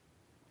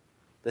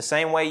 The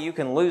same way you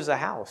can lose a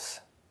house.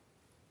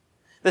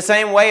 The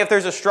same way if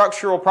there's a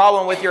structural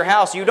problem with your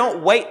house, you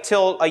don't wait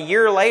till a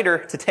year later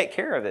to take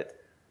care of it.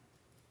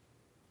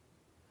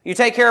 You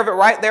take care of it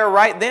right there,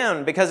 right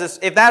then, because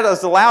if that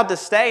is allowed to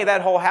stay,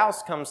 that whole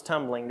house comes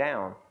tumbling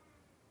down.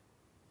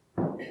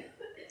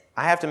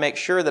 I have to make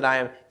sure that I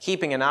am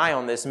keeping an eye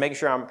on this and making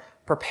sure I'm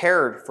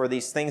prepared for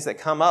these things that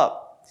come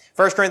up.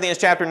 1 Corinthians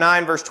chapter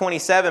 9, verse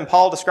 27,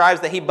 Paul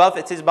describes that he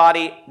buffets his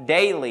body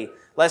daily,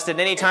 lest at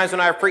any times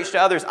when I have preached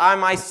to others, I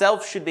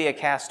myself should be a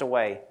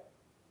castaway.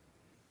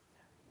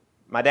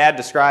 My dad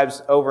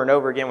describes over and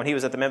over again when he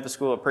was at the Memphis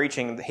School of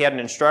Preaching, he had an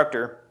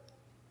instructor,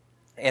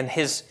 and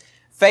his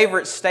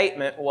favorite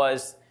statement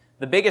was,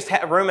 the biggest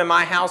room in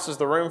my house is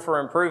the room for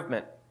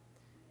improvement.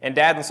 And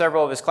Dad and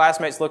several of his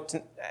classmates looked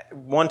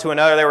one to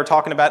another, they were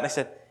talking about it, and they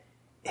said,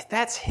 if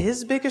that's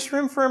his biggest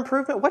room for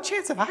improvement, what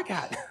chance have I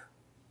got?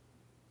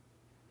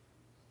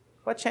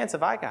 What chance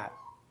have I got?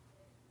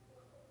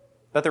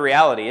 But the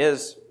reality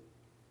is,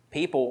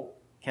 people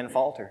can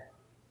falter.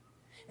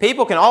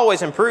 People can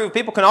always improve.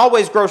 People can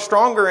always grow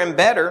stronger and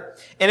better.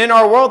 And in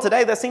our world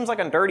today, that seems like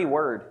a dirty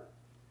word.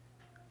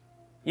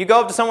 You go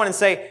up to someone and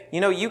say,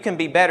 you can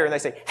be better. And they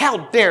say,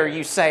 how dare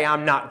you say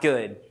I'm not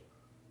good?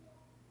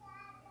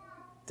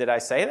 Did I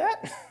say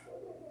that?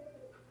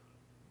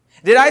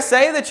 Did I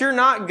say that you're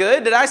not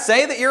good? Did I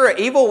say that you're an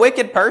evil,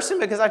 wicked person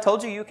because I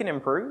told you can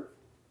improve?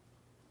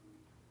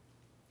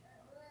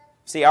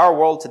 See, our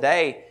world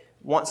today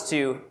wants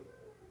to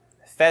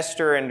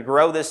fester and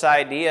grow this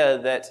idea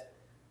that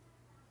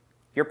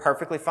you're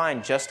perfectly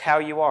fine just how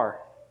you are.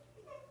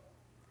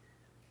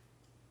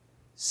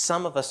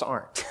 Some of us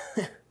aren't.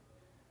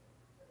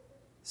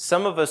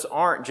 Some of us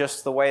aren't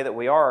just the way that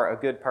we are a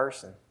good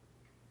person.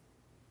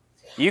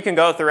 You can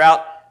go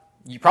throughout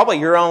probably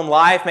your own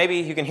life. Maybe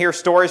you can hear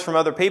stories from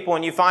other people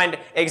and you find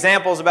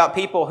examples about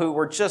people who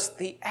were just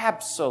the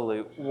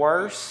absolute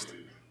worst.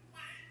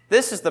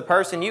 This is the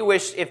person you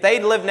wish, if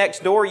they'd lived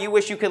next door, you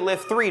wish you could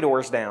live 3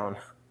 doors down.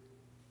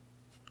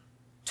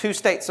 2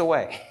 states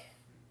away.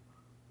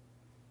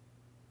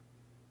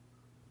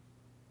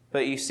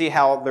 But you see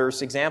how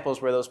there's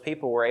examples where those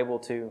people were able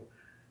to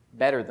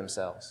better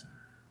themselves.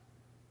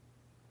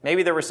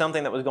 Maybe there was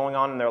something that was going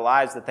on in their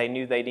lives that they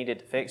knew they needed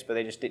to fix, but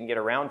they just didn't get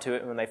around to it.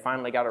 And when they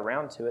finally got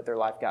around to it, their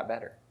life got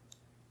better.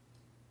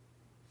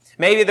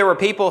 Maybe there were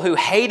people who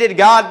hated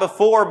God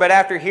before, but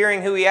after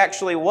hearing who He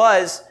actually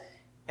was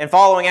and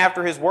following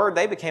after His Word,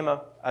 they became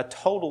a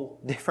total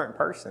different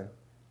person.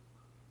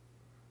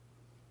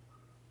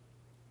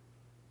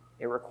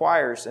 It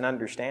requires an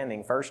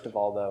understanding, first of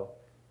all, though,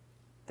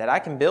 that I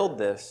can build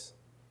this,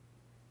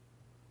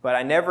 but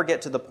I never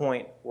get to the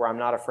point where I'm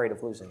not afraid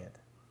of losing it.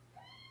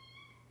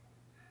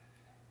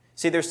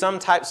 See, there's some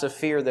types of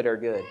fear that are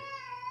good.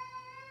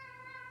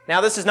 Now,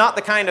 this is not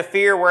the kind of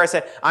fear where I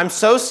say, I'm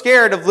so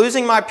scared of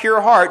losing my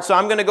pure heart, so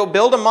I'm going to go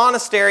build a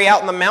monastery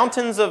out in the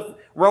mountains of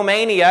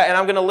Romania, and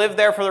I'm going to live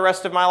there for the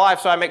rest of my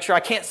life so I make sure I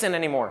can't sin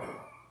anymore.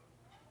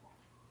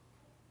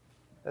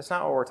 That's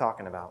not what we're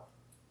talking about.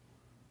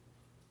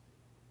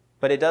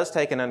 But it does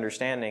take an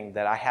understanding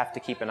that I have to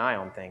keep an eye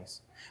on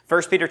things.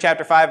 1 Peter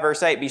chapter 5,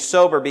 verse 8, be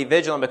sober, be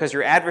vigilant, because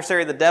your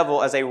adversary the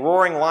devil, as a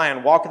roaring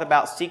lion, walketh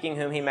about seeking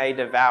whom he may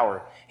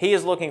devour. He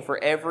is looking for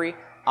every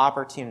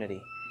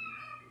opportunity.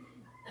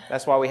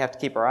 That's why we have to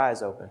keep our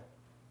eyes open.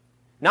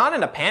 Not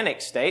in a panic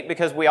state,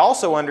 because we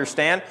also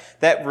understand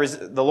that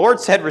the Lord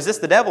said, resist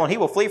the devil and he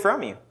will flee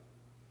from you.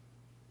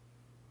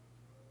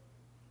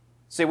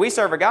 See, we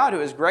serve a God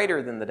who is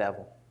greater than the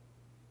devil.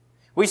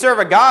 We serve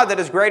a God that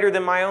is greater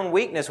than my own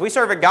weakness. We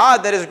serve a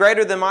God that is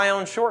greater than my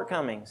own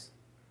shortcomings.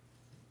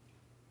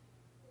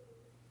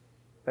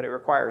 But it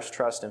requires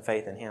trust and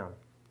faith in Him.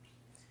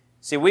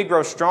 See, we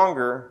grow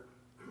stronger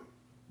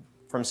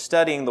from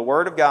studying the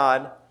Word of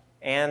God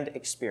and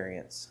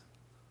experience.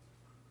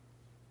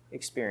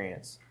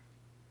 Experience.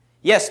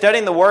 Yes,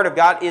 studying the Word of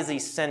God is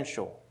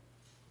essential.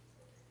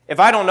 If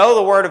I don't know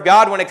the Word of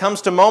God when it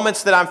comes to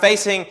moments that I'm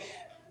facing,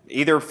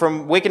 either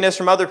from wickedness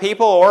from other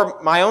people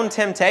or my own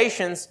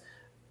temptations,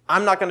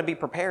 I'm not going to be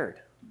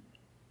prepared.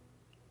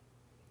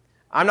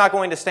 I'm not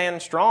going to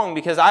stand strong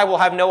because I will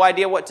have no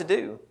idea what to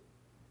do.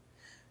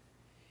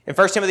 In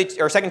 2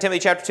 Timothy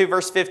chapter 2,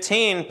 verse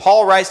 15,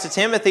 Paul writes to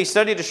Timothy,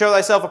 study to show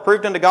thyself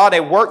approved unto God,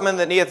 a workman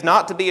that needeth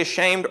not to be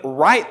ashamed,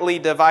 rightly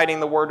dividing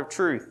the word of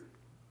truth.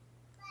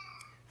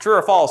 True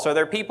or false? Are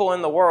there people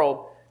in the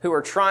world who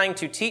are trying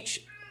to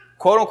teach,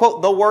 quote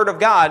unquote, the Word of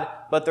God,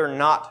 but they're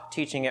not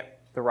teaching it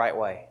the right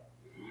way?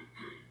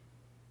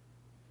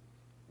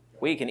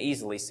 We can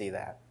easily see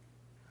that.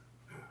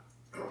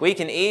 We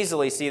can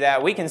easily see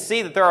that. We can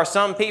see that there are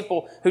some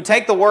people who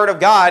take the Word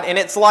of God and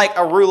it's like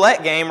a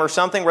roulette game or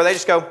something where they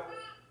just go,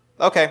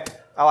 okay,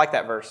 I like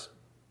that verse.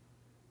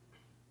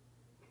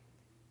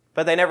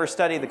 But they never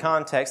study the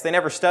context. They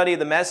never study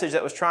the message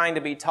that was trying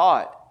to be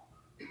taught.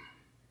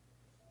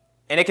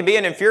 And it can be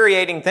an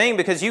infuriating thing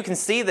because you can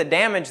see the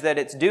damage that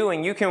it's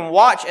doing. You can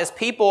watch as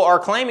people are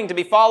claiming to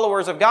be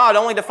followers of God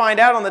only to find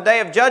out on the day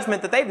of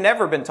judgment that they've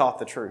never been taught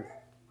the truth.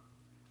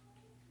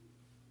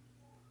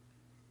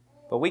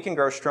 But we can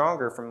grow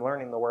stronger from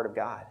learning the Word of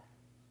God.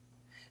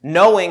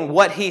 Knowing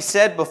what He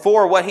said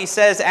before, what He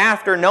says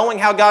after, knowing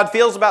how God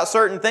feels about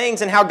certain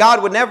things and how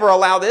God would never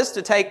allow this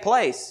to take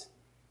place.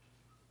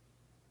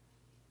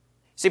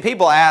 See,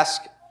 people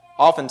ask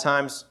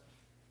oftentimes,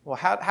 well,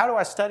 how do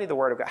I study the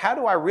Word of God? How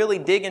do I really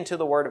dig into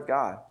the Word of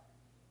God?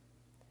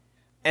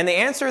 And the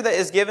answer that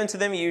is given to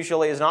them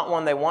usually is not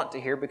one they want to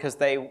hear because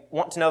they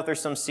want to know if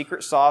there's some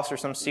secret sauce or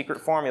some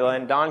secret formula.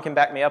 And Don can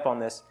back me up on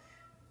this.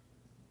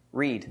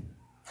 Read.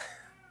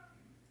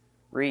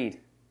 Read.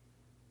 And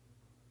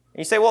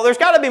you say, well, there's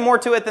got to be more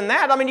to it than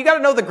that. I mean, you got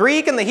to know the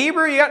Greek and the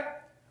Hebrew.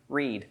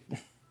 Read.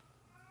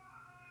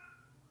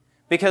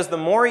 Because the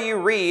more you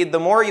read,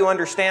 the more you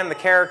understand the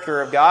character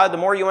of God. The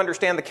more you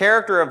understand the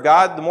character of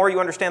God, the more you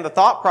understand the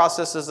thought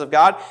processes of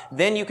God,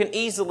 then you can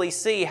easily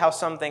see how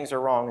some things are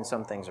wrong and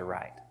some things are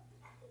right.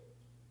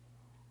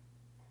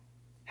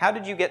 How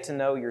did you get to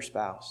know your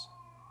spouse?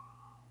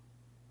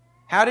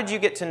 How did you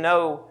get to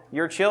know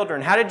your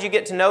children? How did you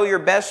get to know your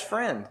best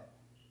friend?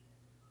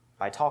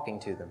 By talking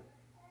to them.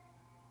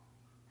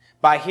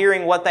 By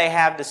hearing what they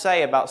have to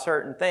say about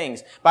certain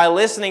things. By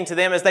listening to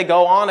them as they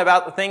go on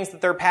about the things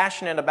that they're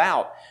passionate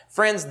about.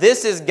 Friends,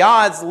 this is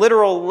God's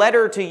literal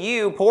letter to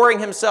you, pouring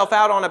Himself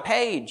out on a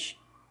page.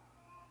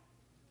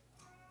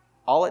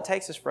 All it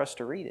takes is for us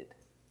to read it.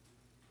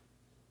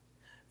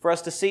 For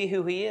us to see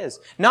who He is.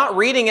 Not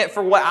reading it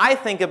for what I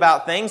think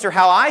about things or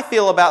how I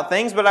feel about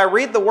things, but I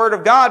read the Word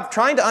of God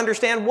trying to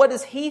understand what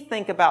does He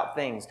think about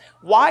things?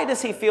 Why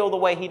does He feel the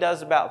way He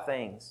does about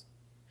things?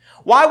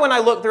 Why, when I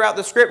look throughout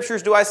the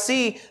Scriptures, do I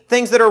see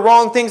things that are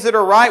wrong, things that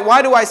are right?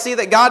 Why do I see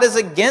that God is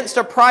against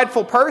a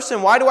prideful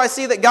person? Why do I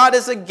see that God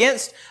is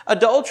against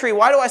adultery?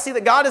 Why do I see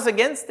that God is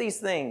against these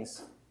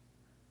things?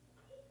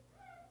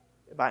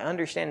 By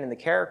understanding the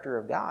character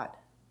of God.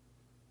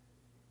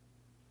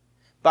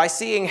 By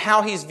seeing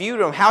how He's viewed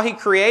them, how He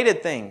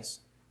created things.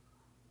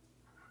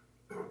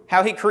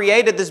 How He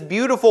created this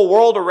beautiful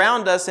world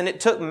around us, and it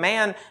took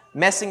man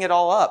messing it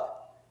all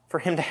up for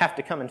Him to have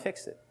to come and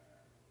fix it.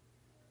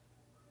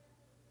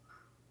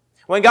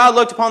 When God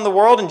looked upon the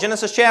world in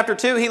Genesis chapter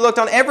 2, He looked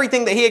on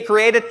everything that He had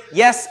created,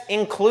 yes,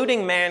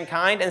 including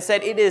mankind, and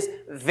said, it is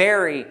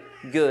very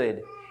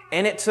good.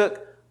 And it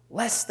took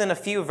less than a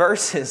few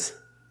verses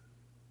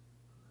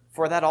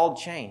for that all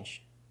to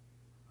change.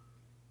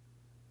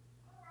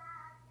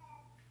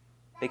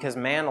 Because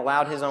man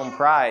allowed his own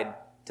pride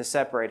to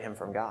separate him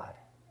from God.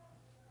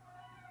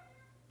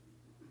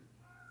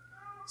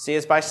 See,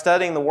 it's by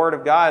studying the Word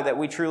of God that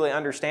we truly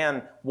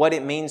understand what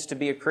it means to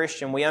be a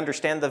Christian. We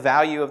understand the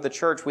value of the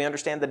church. We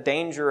understand the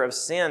danger of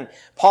sin.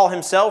 Paul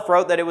himself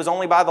wrote that it was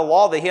only by the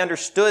law that he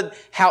understood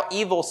how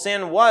evil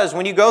sin was.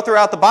 When you go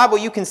throughout the Bible,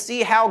 you can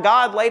see how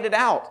God laid it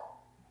out.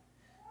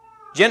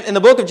 In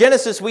the book of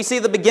Genesis, we see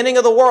the beginning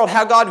of the world,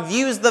 how God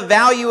views the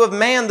value of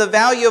man, the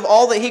value of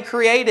all that He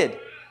created.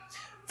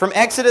 From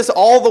Exodus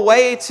all the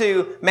way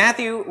to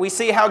Matthew, we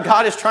see how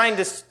God is trying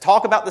to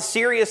talk about the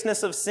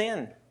seriousness of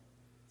sin.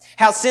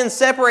 How sin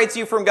separates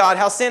you from God.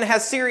 How sin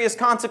has serious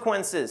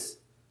consequences.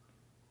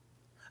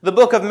 The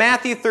book of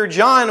Matthew through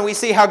John, we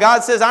see how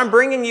God says, I'm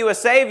bringing you a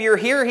Savior.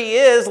 Here He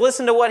is.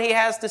 Listen to what He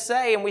has to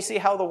say. And we see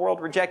how the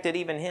world rejected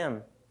even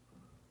Him.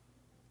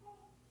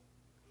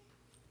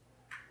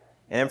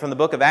 And then from the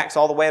book of Acts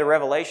all the way to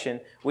Revelation,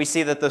 we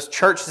see that this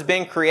church has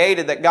been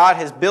created, that God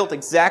has built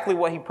exactly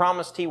what He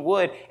promised He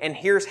would, and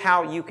here's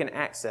how you can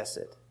access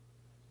it.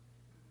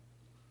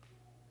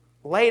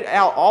 Laid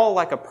out all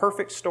like a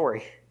perfect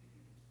story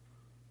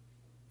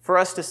for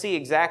us to see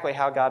exactly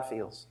how God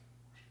feels.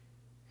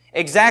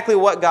 Exactly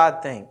what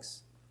God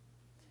thinks.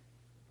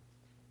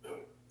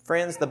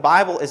 Friends, the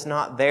Bible is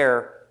not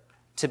there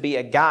to be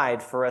a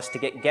guide for us to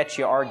get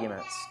you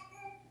arguments.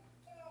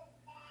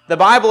 The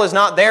Bible is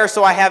not there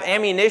so I have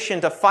ammunition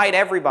to fight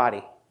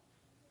everybody.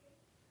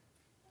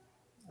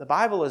 The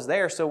Bible is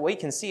there so we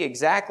can see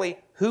exactly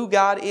who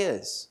God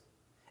is,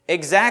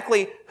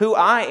 exactly who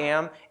I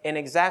am, and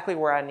exactly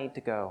where I need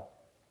to go.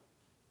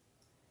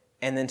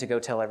 And then to go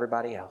tell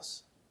everybody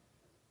else.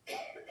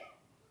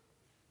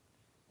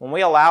 When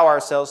we allow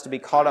ourselves to be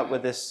caught up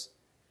with this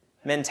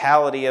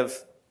mentality of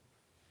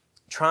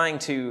trying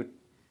to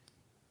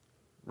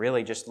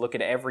really just look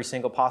at every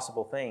single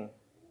possible thing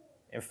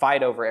and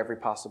fight over every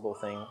possible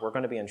thing, we're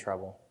going to be in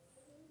trouble.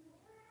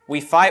 We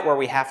fight where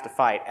we have to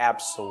fight,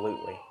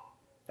 absolutely.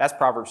 That's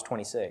Proverbs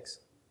 26.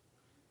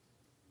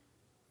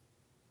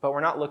 But we're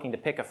not looking to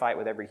pick a fight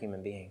with every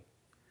human being.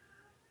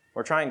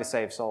 We're trying to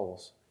save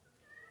souls.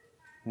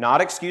 Not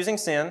excusing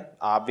sin,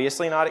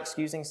 obviously not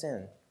excusing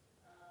sin,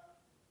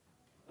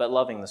 but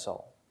loving the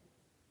soul.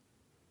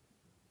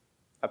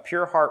 A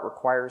pure heart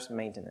requires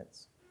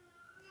maintenance.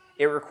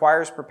 It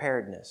requires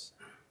preparedness.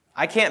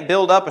 I can't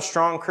build up a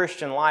strong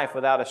Christian life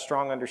without a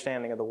strong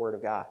understanding of the Word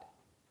of God.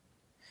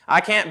 I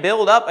can't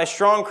build up a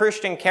strong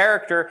Christian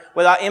character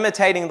without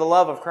imitating the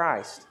love of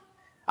Christ.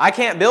 I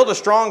can't build a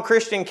strong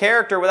Christian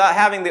character without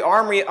having the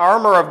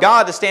armor of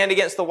God to stand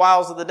against the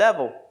wiles of the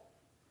devil.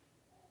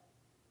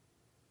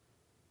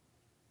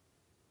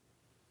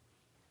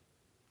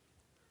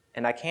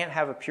 And I can't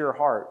have a pure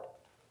heart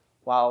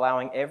while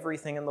allowing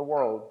everything in the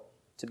world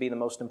to be the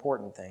most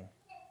important thing.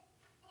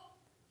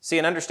 See,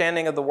 an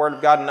understanding of the Word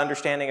of God and an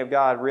understanding of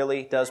God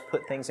really does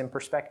put things in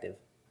perspective.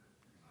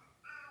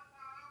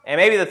 And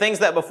maybe the things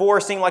that before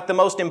seemed like the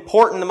most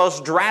important, the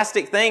most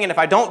drastic thing, and if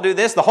I don't do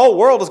this, the whole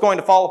world is going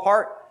to fall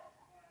apart.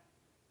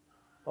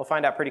 We'll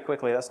find out pretty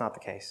quickly that's not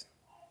the case.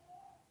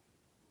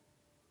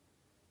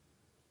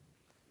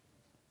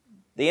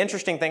 The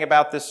interesting thing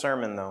about this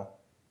sermon, though,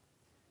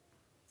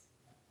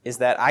 is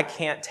that I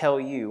can't tell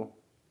you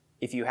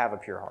if you have a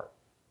pure heart.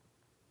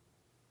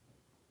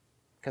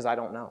 Because I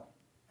don't know.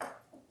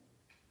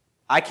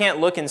 I can't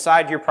look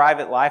inside your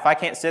private life. I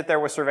can't sit there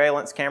with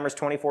surveillance cameras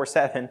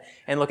 24/7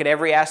 and look at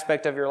every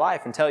aspect of your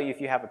life and tell you if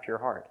you have a pure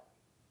heart.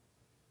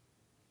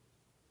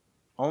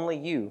 Only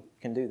you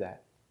can do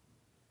that.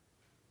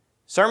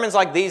 Sermons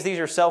like these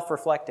are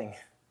self-reflecting.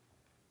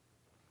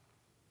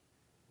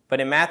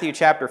 But in Matthew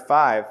chapter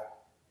 5,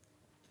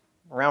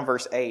 around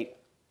verse 8,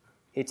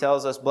 He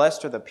tells us,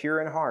 "Blessed are the pure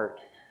in heart,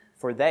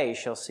 for they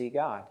shall see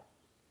God."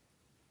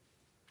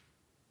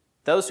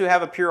 Those who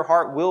have a pure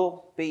heart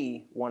will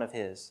be one of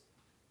His.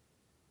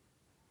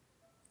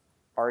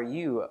 Are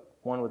you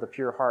one with a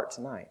pure heart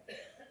tonight?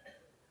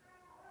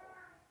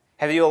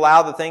 Have you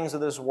allowed the things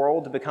of this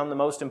world to become the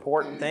most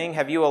important thing?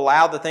 Have you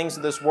allowed the things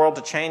of this world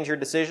to change your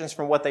decisions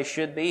from what they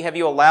should be? Have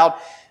you allowed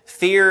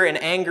fear and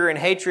anger and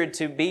hatred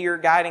to be your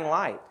guiding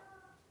light?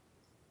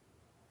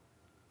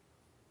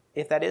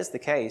 If that is the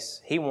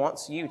case, He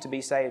wants you to be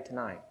saved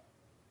tonight.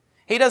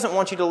 He doesn't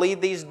want you to leave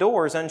these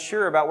doors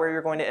unsure about where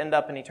you're going to end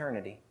up in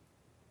eternity.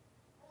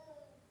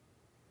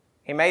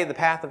 He made the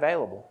path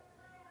available.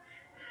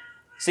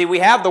 See, we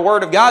have the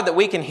Word of God that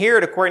we can hear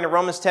it according to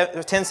Romans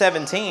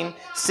 10:17.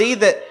 See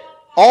that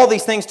all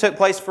these things took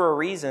place for a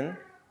reason.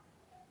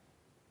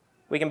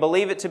 We can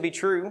believe it to be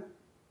true.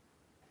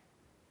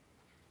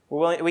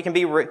 We can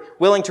be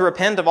willing to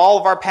repent of all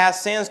of our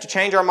past sins, to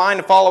change our mind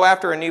and follow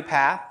after a new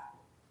path.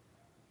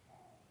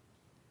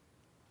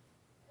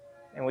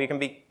 And we can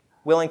be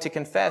willing to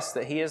confess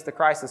that He is the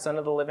Christ, the Son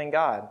of the living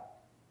God.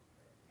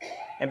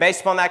 And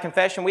based upon that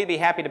confession, we'd be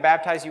happy to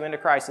baptize you into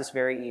Christ this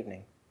very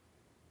evening.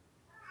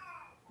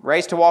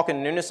 Raised to walk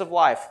in newness of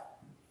life,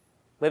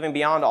 living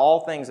beyond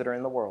all things that are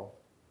in the world.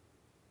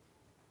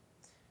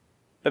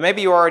 But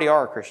maybe you already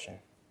are a Christian.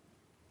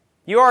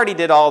 You already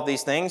did all of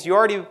these things. You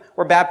already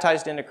were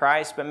baptized into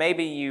Christ, but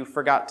maybe you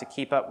forgot to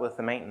keep up with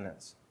the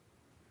maintenance.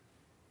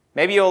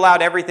 Maybe you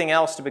allowed everything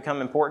else to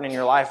become important in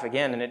your life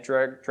again, and it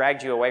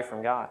dragged you away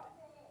from God.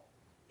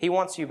 He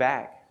wants you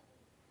back.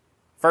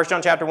 1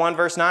 John chapter 1,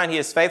 verse 9, He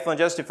is faithful and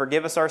just to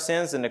forgive us our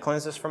sins and to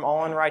cleanse us from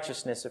all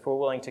unrighteousness if we're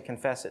willing to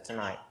confess it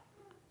tonight,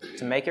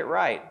 to make it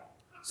right,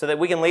 so that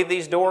we can leave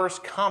these doors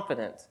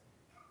confident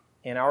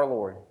in our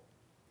Lord.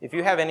 If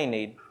you have any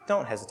need,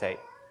 don't hesitate.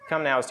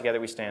 Come now as together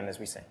we stand as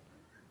we sing.